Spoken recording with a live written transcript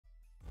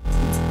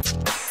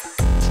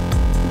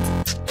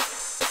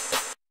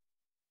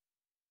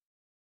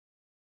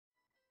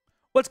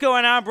What's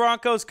going on,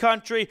 Broncos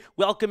country?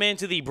 Welcome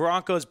into the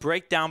Broncos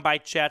Breakdown by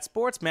Chat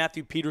Sports.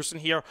 Matthew Peterson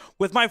here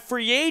with my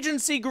free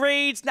agency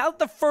grades. Now that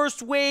the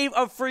first wave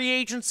of free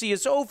agency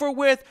is over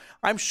with,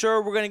 I'm sure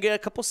we're going to get a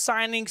couple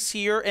signings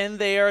here and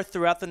there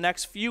throughout the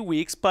next few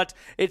weeks, but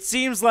it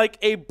seems like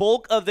a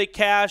bulk of the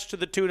cash to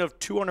the tune of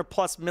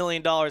 $200+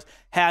 million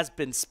has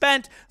been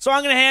spent. So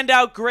I'm going to hand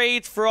out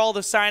grades for all the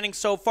signings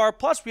so far.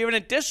 Plus, we have an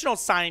additional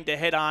signing to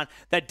hit on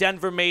that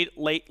Denver made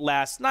late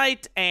last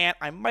night, and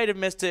I might have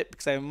missed it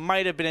because I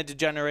might have been a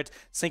degenerate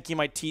sinking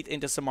my teeth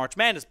into some March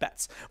Madness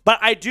bets. But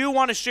I do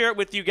want to share it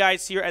with you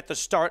guys here at the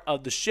start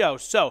of the show.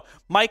 So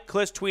Mike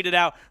Klis tweeted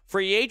out,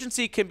 free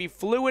agency can be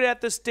fluid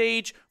at this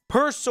stage.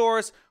 Per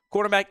source,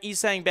 quarterback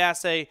Essang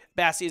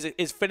Bassey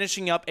is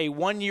finishing up a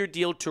one-year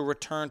deal to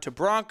return to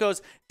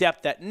Broncos.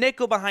 Depth at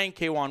nickel behind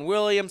K'Waun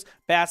Williams.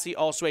 Bassey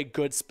also a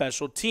good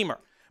special teamer.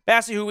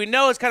 Bassey, who we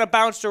know has kind of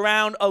bounced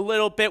around a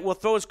little bit, will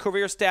throw his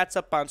career stats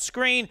up on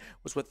screen.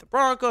 Was with the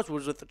Broncos,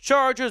 was with the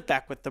Chargers,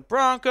 back with the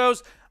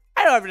Broncos.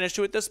 I don't have an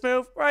issue with this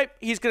move, right?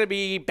 He's going to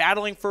be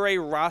battling for a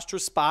roster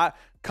spot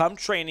come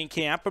training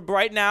camp. But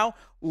right now,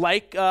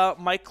 like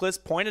Mike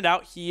Klis pointed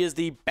out, he is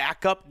the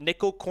backup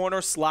nickel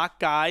corner slot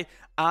guy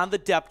on the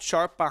depth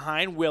chart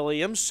behind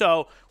Williams.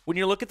 So when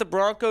you look at the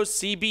Broncos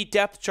CB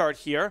depth chart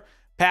here,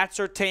 Pat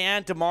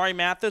Surtain, Damari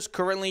Mathis,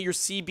 currently your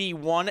CB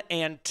 1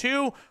 and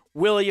 2.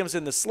 Williams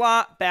in the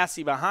slot,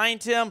 Bassey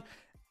behind him.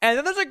 And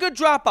then there's a good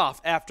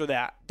drop-off after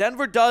that.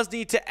 Denver does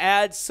need to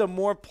add some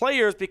more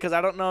players because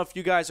I don't know if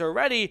you guys are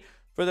ready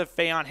for the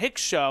Faion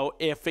Hicks show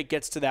if it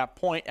gets to that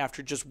point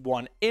after just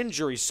one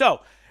injury.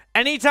 So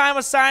anytime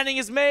a signing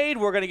is made,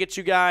 we're going to get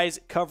you guys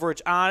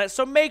coverage on it.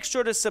 So make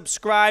sure to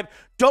subscribe.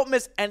 Don't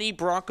miss any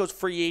Broncos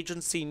free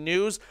agency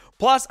news.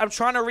 Plus, I'm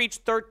trying to reach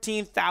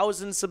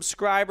 13,000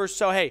 subscribers.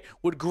 So, hey,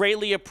 would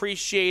greatly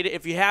appreciate it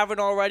if you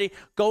haven't already,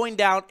 going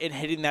down and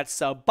hitting that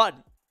sub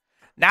button.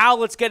 Now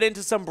let's get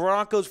into some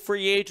Broncos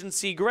free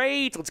agency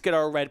grades. Let's get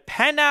our red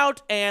pen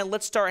out, and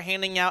let's start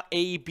handing out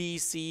A, B,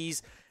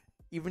 C's,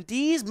 even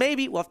D's,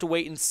 maybe. We'll have to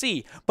wait and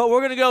see. But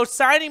we're going to go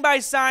signing by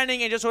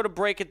signing and just sort of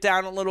break it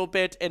down a little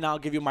bit, and I'll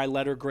give you my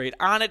letter grade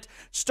on it,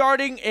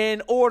 starting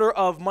in order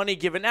of money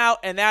given out,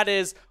 and that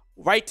is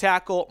right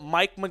tackle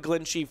Mike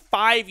McGlinchey,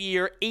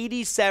 5-year,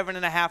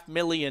 $87.5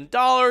 million.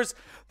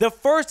 The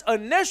first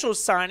initial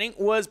signing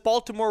was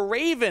Baltimore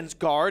Ravens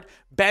guard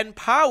Ben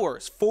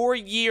Powers,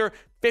 4-year,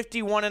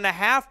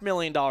 $51.5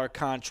 million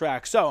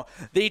contract. So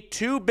the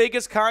two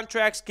biggest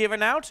contracts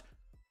given out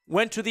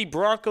went to the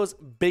Broncos'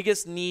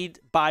 biggest need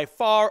by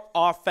far,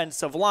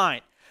 offensive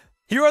line.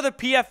 Here are the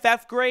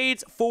PFF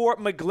grades for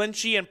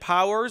McGlinchey and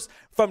Powers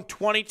from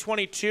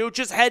 2022.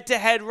 Just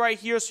head-to-head right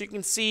here so you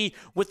can see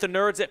what the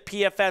nerds at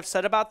PFF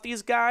said about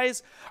these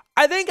guys.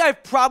 I think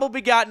I've probably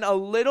gotten a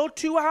little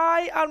too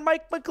high on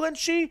Mike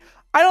McGlinchey.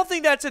 I don't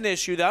think that's an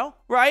issue, though,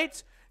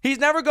 right? He's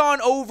never gone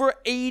over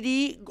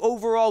 80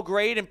 overall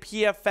grade in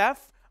PFF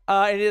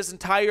in his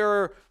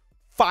entire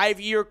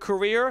 5-year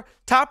career.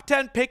 Top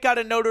 10 pick out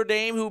of Notre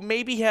Dame, who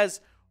maybe has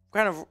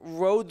kind of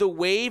rode the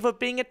wave of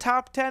being a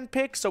top 10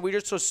 pick, so we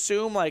just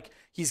assume like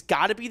he's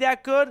got to be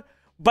that good.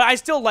 But I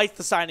still like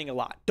the signing a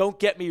lot. Don't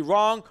get me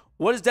wrong.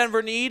 What does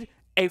Denver need?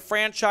 A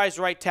franchise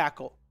right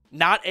tackle,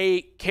 not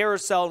a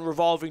carousel and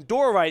revolving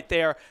door right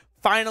there.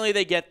 Finally,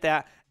 they get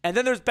that. And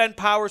then there's Ben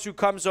Powers, who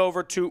comes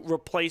over to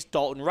replace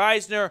Dalton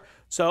Reisner.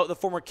 So the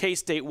former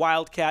K-State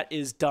Wildcat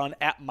is done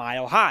at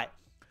Mile High.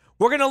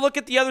 We're going to look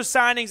at the other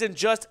signings in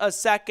just a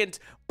second,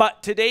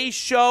 but today's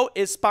show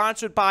is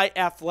sponsored by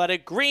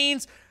Athletic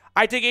Greens.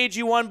 I take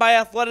AG1 by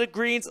Athletic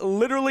Greens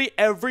literally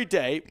every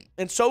day,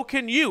 and so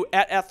can you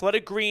at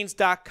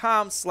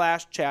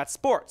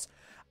athleticgreens.com/chatsports.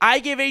 I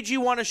give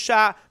AG1 a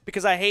shot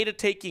because I hated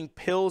taking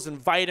pills and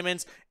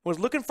vitamins and was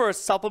looking for a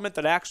supplement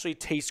that actually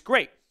tastes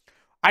great.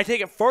 I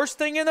take it first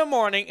thing in the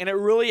morning, and it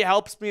really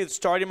helps me with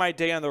starting my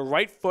day on the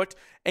right foot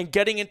and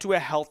getting into a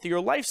healthier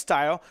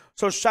lifestyle.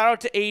 So shout out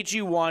to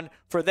AG1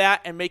 for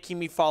that and making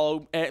me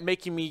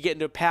get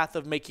into a path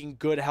of making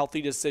good,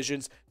 healthy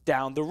decisions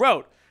down the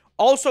road.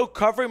 Also,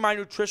 covering my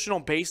nutritional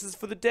basis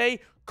for the day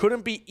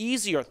couldn't be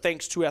easier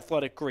thanks to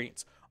Athletic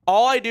Greens.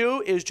 All I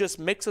do is just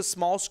mix a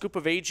small scoop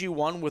of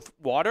AG1 with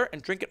water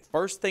and drink it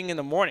first thing in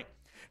the morning.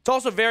 It's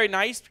also very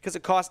nice because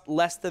it costs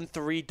less than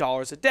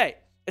 $3 a day.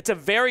 It's a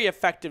very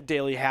effective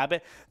daily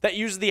habit that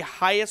uses the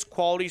highest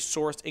quality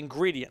sourced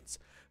ingredients.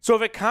 So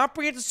if a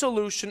comprehensive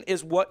solution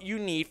is what you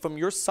need from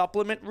your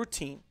supplement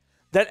routine,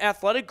 then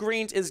Athletic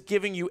Greens is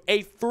giving you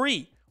a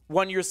free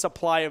 1-year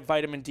supply of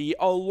vitamin D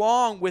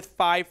along with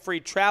 5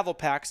 free travel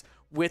packs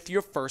with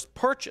your first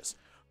purchase.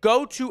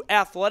 Go to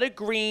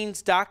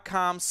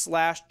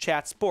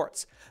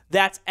athleticgreens.com/chatsports.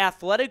 That's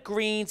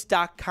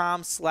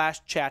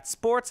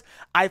athleticgreens.com/chatsports.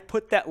 I've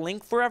put that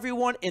link for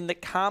everyone in the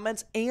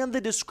comments and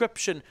the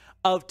description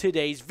of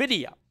today's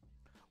video.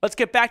 Let's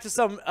get back to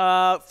some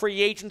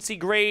free agency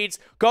grades.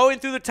 Going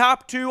through the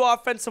top 2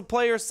 offensive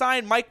players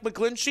signed, Mike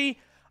McGlinchey,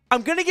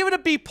 I'm going to give it a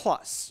B+.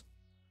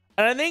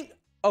 And I think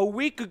a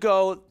week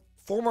ago,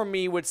 former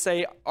me would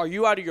say, are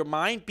you out of your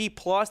mind? B+,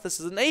 this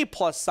is an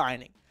A+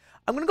 signing.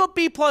 I'm going to go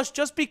B+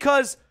 just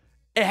because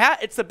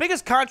it's the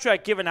biggest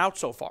contract given out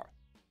so far.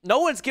 No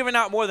one's given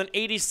out more than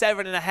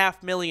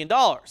 $87.5 million.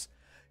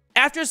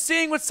 After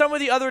seeing what some of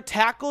the other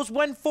tackles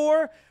went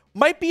for,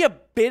 might be a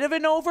bit of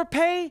an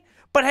overpay,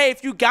 but hey,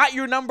 if you got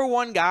your number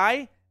one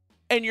guy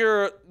and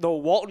you're the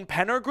Walton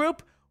Penner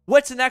group,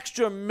 what's an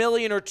extra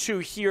million or two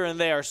here and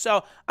there?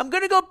 So I'm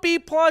going to go B+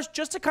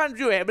 just to kind of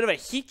do a bit of a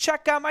heat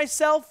check on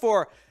myself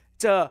for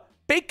it's a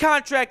big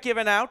contract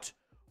given out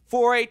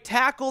for a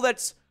tackle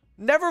that's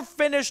never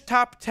finished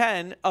top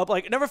 10,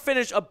 never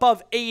finished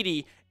above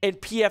 80 in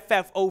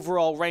PFF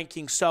overall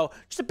ranking. So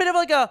just a bit of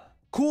like a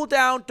cool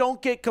down.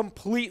 Don't get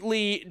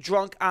completely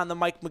drunk on the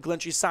Mike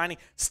McGlinchey signing.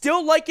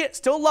 Still like it,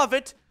 still love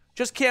it.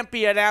 Just can't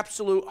be an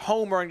absolute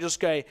homer and just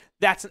go,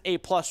 that's an A+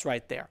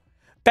 right there.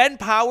 Ben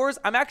Powers,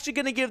 I'm actually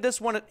going to give this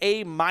one an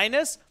A-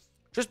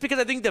 just because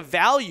I think the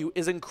value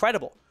is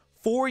incredible.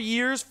 4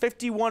 years,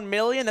 $51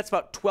 million. That's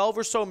about 12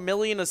 or so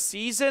million a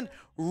season.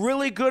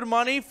 Really good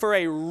money for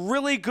a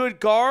really good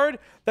guard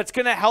that's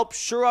going to help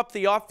shore up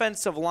the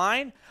offensive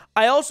line.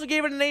 I also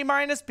gave it an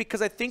A-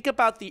 because I think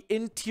about the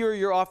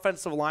interior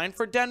offensive line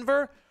for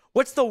Denver.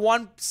 What's the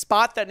one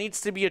spot that needs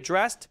to be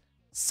addressed?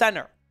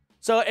 Center.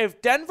 So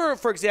if Denver,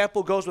 for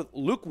example, goes with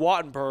Luke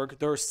Wattenberg,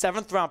 their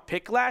 7th-round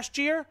pick last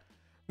year,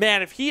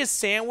 man, if he is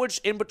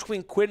sandwiched in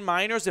between Quinn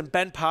Miners and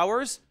Ben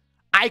Powers,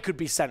 I could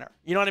be center.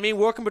 You know what I mean?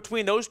 Working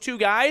between those two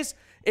guys,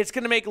 it's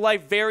going to make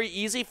life very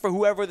easy for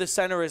whoever the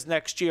center is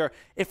next year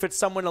if it's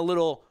someone a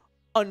little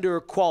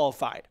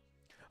underqualified.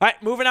 All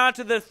right, moving on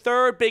to the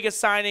third biggest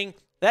signing.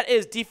 That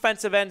is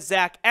defensive end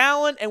Zach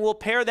Allen, and we'll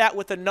pair that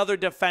with another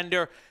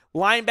defender,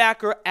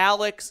 linebacker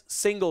Alex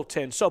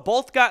Singleton. So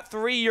both got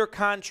 3-year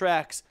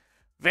contracts.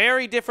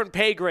 Very different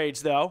pay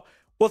grades, though.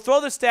 We'll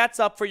throw the stats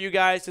up for you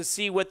guys to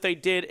see what they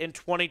did in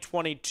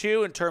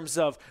 2022 in terms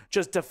of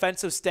just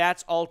defensive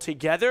stats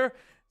altogether.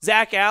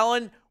 Zach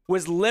Allen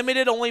was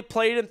limited, only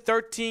played in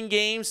 13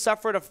 games,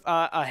 suffered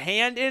a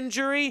hand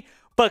injury,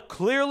 but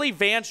clearly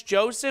Vance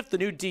Joseph, the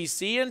new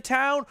DC in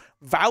town,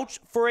 vouched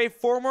for a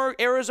former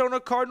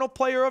Arizona Cardinal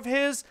player of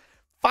his.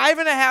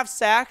 5.5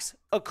 sacks,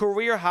 a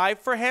career high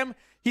for him.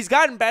 He's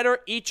gotten better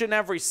each and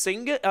every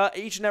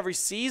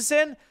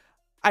season.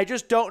 I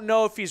just don't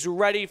know if he's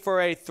ready for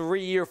a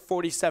 3-year,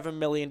 $47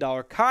 million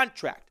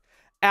contract.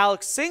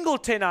 Alex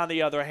Singleton, on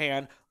the other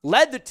hand,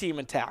 led the team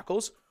in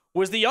tackles,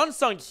 was the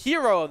unsung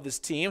hero of this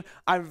team.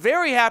 I'm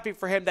very happy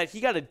for him that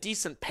he got a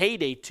decent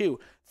payday, too.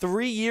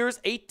 3 years,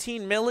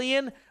 $18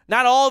 million.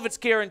 Not all of it's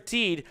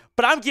guaranteed,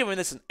 but I'm giving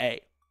this an A.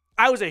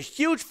 I was a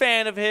huge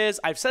fan of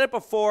his. I've said it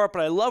before,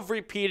 but I love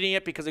repeating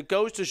it because it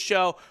goes to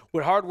show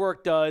what hard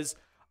work does.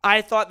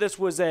 I thought this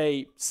was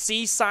a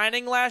C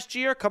signing last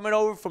year, coming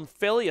over from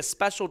Philly, a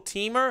special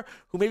teamer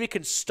who maybe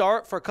can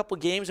start for a couple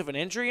games of an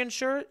injury in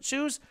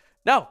shoes.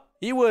 No,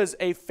 he was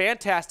a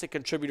fantastic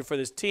contributor for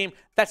this team.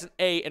 That's an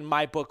A in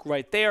my book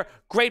right there.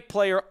 Great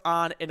player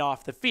on and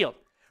off the field.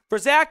 For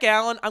Zach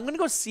Allen, I'm going to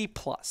go C+.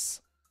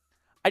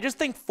 I just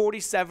think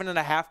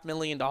 $47.5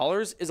 million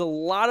is a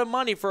lot of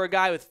money for a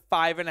guy with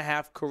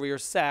 5.5 career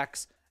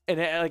sacks, and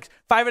like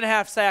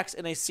 5.5 sacks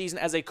in a season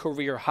as a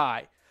career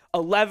high.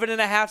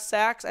 11.5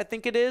 sacks, I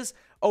think it is,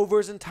 over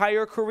his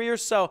entire career.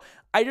 So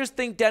I just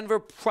think Denver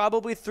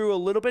probably threw a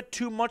little bit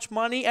too much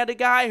money at a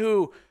guy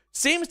who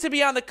seems to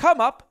be on the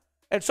come up,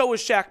 and so was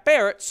Shaq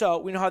Barrett. So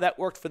we know how that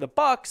worked for the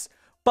Bucs,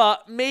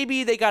 but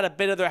maybe they got a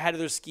bit of their head of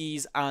their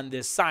skis on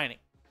this signing.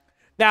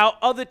 Now,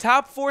 of the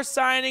top 4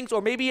 signings,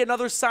 or maybe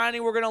another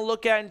signing we're going to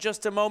look at in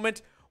just a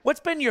moment, what's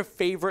been your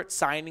favorite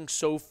signing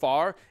so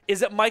far?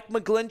 Is it Mike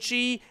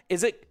McGlinchey?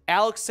 Is it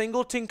Alex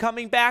Singleton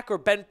coming back, or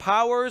Ben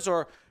Powers,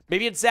 or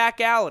maybe it's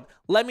Zach Allen?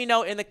 Let me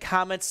know in the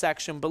comments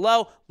section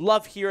below.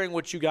 Love hearing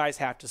what you guys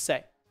have to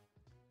say.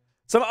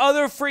 Some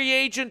other free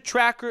agent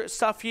tracker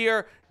stuff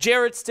here.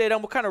 Jarrett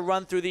Stidham, we'll kind of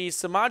run through these.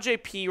 Samaje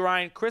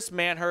Perine, Chris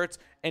Manhertz,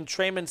 and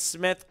Tremon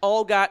Smith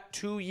all got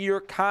 2-year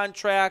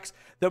contracts.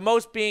 The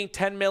most being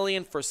 $10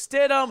 million for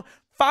Stidham.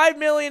 $5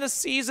 million a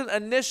season.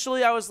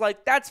 Initially, I was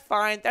like, that's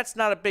fine. That's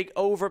not a big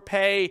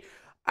overpay.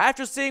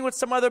 After seeing what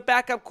some other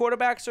backup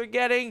quarterbacks are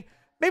getting,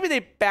 maybe they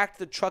backed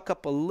the truck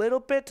up a little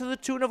bit to the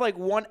tune of like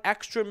 $1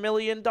 extra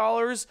million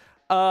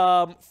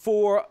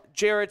for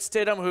Jarrett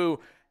Stidham, who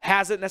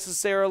hasn't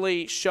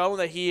necessarily shown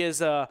that he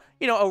is a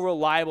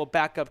reliable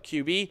backup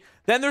QB.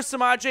 Then there's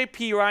Samaje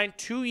Perine,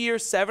 2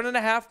 years,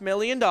 $7.5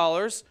 million.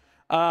 Samaje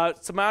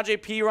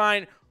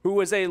Perine, who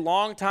was a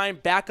longtime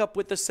backup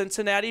with the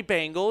Cincinnati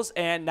Bengals,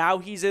 and now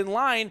he's in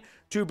line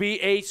to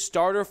be a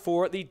starter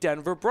for the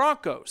Denver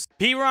Broncos.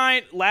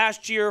 Perine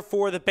last year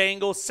for the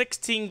Bengals,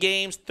 16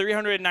 games,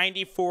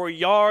 394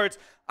 yards.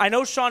 I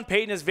know Sean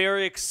Payton is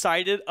very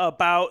excited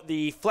about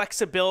the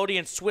flexibility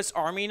and Swiss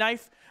Army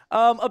knife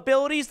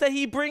abilities that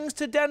he brings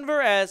to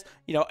Denver as,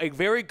 a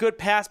very good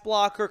pass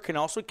blocker, can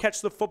also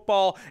catch the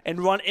football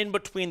and run in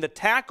between the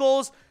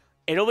tackles.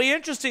 It'll be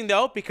interesting,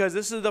 though, because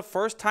this is the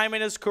first time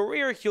in his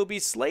career he'll be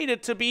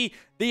slated to be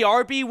the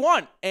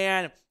RB1.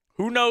 And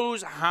who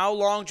knows how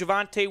long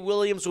Javonte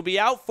Williams will be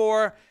out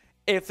for.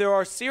 If there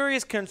are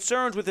serious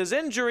concerns with his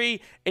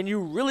injury and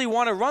you really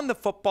want to run the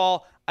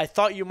football, I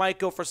thought you might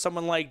go for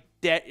someone like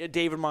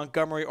David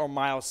Montgomery or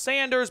Miles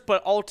Sanders,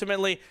 but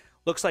ultimately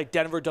looks like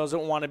Denver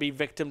doesn't want to be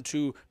victim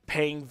to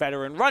paying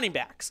veteran running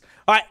backs.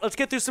 All right, let's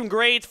get through some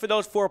grades for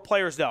those 4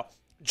 players, though.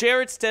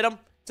 Jarrett Stidham,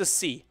 it's a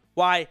C.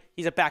 Why?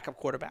 He's a backup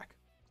quarterback.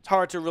 It's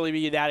hard to really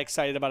be that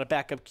excited about a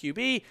backup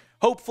QB.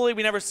 Hopefully,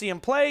 we never see him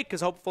play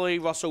because hopefully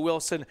Russell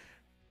Wilson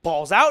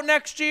balls out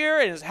next year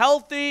and is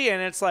healthy,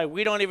 and it's like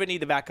we don't even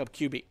need the backup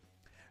QB.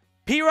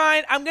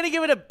 Perine, I'm going to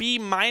give it a B-.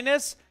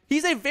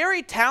 He's a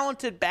very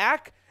talented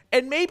back,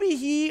 and maybe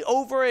he,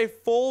 over a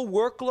full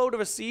workload of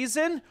a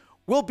season,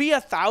 will be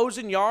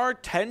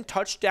 1,000-yard,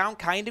 10-touchdown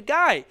kind of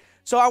guy.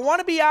 So I want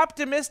to be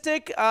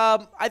optimistic.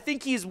 I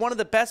think he's one of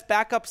the best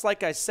backups,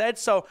 like I said.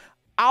 So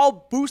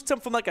I'll boost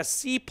him from like a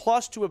C+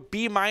 to a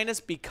B-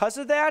 because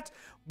of that.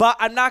 But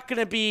I'm not going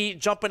to be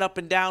jumping up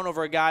and down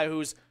over a guy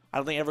who's, I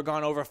don't think, ever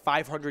gone over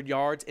 500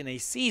 yards in a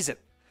season.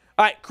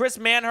 All right, Chris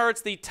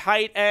Manhertz, the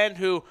tight end,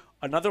 who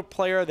another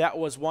player that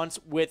was once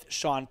with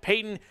Sean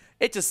Payton.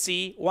 It's a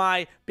C.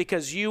 Why?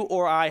 Because you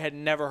or I had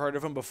never heard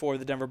of him before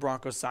the Denver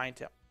Broncos signed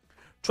him.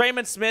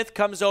 Tremon Smith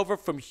comes over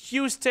from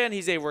Houston.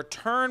 He's a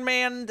return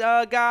man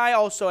guy.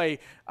 Also,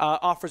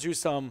 offers you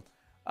some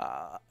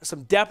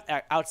depth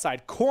at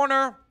outside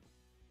corner.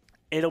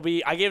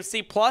 I gave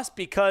C+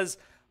 because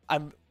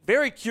I'm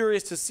very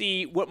curious to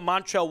see what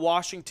Montrell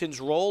Washington's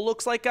role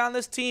looks like on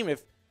this team.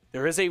 If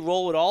there is a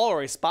role at all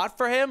or a spot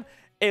for him,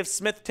 if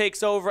Smith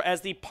takes over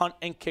as the punt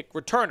and kick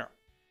returner.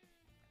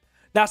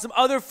 Now, some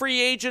other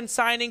free agent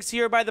signings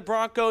here by the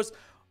Broncos.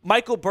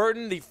 Michael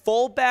Burton, the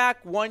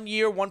fullback, 1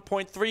 year,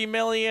 $1.3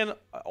 million,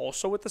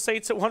 also with the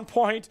Saints at one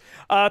point.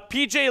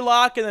 PJ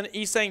Locke and then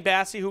Essang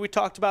Bassey, who we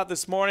talked about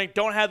this morning.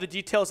 Don't have the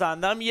details on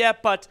them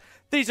yet, but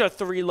these are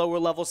 3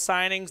 lower-level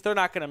signings. They're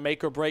not going to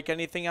make or break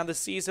anything on the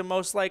season,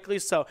 most likely,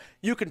 so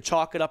you can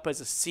chalk it up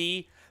as a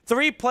C.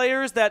 3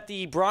 players that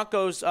the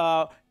Broncos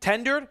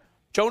tendered: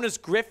 Jonas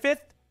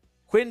Griffith,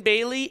 Quinn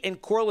Bailey,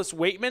 and Corliss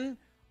Waitman.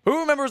 Who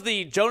remembers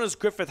the Jonas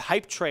Griffith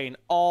hype train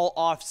all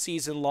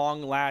off-season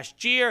long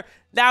last year?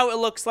 Now it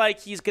looks like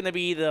he's going to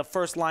be the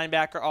first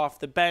linebacker off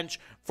the bench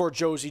for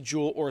Josie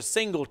Jewell or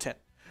Singleton.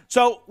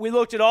 So we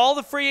looked at all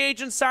the free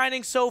agent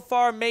signings so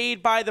far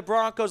made by the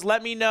Broncos.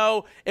 Let me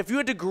know, if you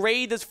had to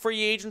grade this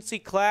free agency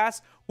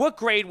class, what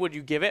grade would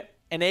you give it?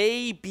 An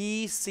A,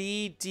 B,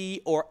 C,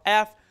 D, or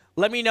F?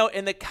 Let me know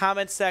in the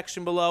comments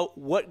section below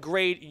what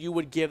grade you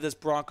would give this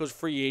Broncos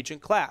free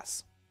agent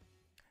class.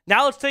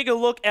 Now let's take a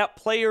look at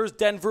players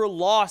Denver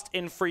lost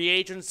in free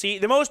agency.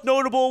 The most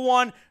notable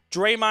one,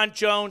 Dre'Mont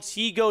Jones.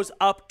 He goes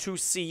up to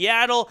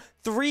Seattle.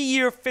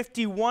 3-year,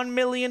 $51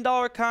 million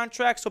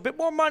contract, so a bit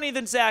more money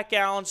than Zach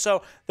Allen.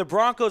 So the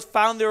Broncos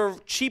found their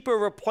cheaper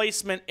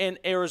replacement in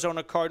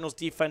Arizona Cardinals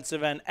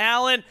defensive end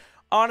Allen.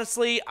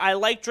 Honestly, I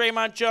like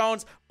Dre'Mont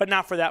Jones, but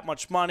not for that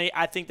much money.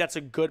 I think that's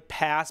a good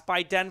pass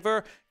by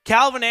Denver.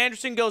 Calvin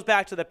Anderson goes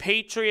back to the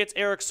Patriots.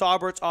 Eric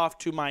Saubert's off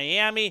to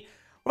Miami.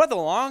 What about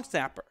the long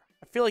snapper?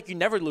 I feel like you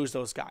never lose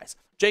those guys.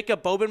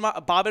 Jacob Bobenmower,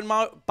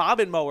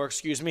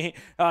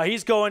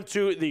 he's going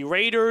to the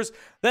Raiders.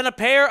 Then a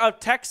pair of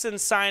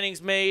Texans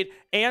signings made.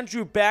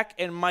 Andrew Beck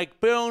and Mike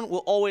Boone. Will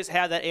always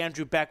have that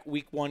Andrew Beck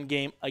Week 1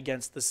 game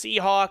against the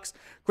Seahawks.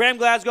 Graham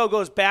Glasgow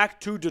goes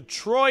back to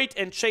Detroit.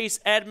 And Chase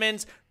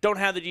Edmonds, don't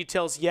have the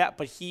details yet,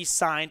 but he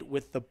signed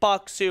with the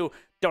Bucs, who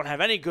don't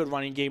have any good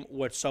running game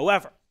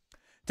whatsoever.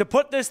 To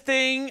put this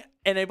thing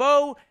in a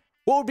bow,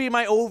 what would be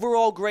my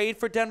overall grade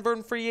for Denver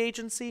in free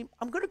agency?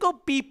 I'm going to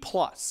go B+,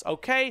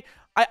 okay?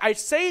 I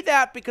say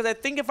that because I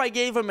think if I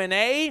gave him an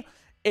A,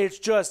 it's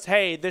just,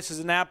 hey, this is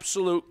an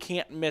absolute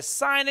can't-miss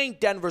signing.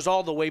 Denver's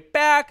all the way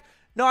back.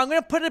 No, I'm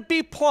going to put it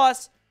B+,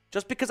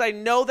 just because I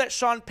know that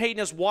Sean Payton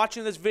is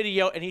watching this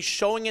video and he's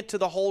showing it to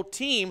the whole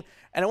team,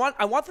 and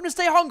I want them to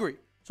stay hungry.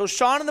 So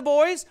Sean and the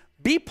boys,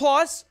 B+,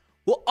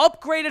 will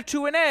upgrade it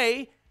to an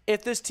A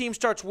if this team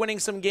starts winning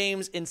some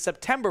games in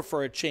September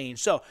for a change.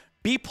 So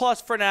B+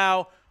 for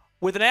now,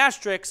 with an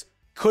asterisk,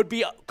 could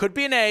be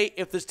an A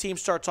if this team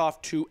starts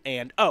off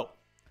 2-0.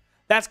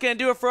 That's going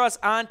to do it for us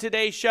on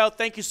today's show.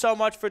 Thank you so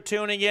much for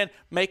tuning in,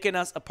 making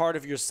us a part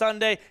of your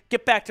Sunday.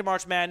 Get back to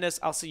March Madness.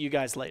 I'll see you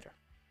guys later.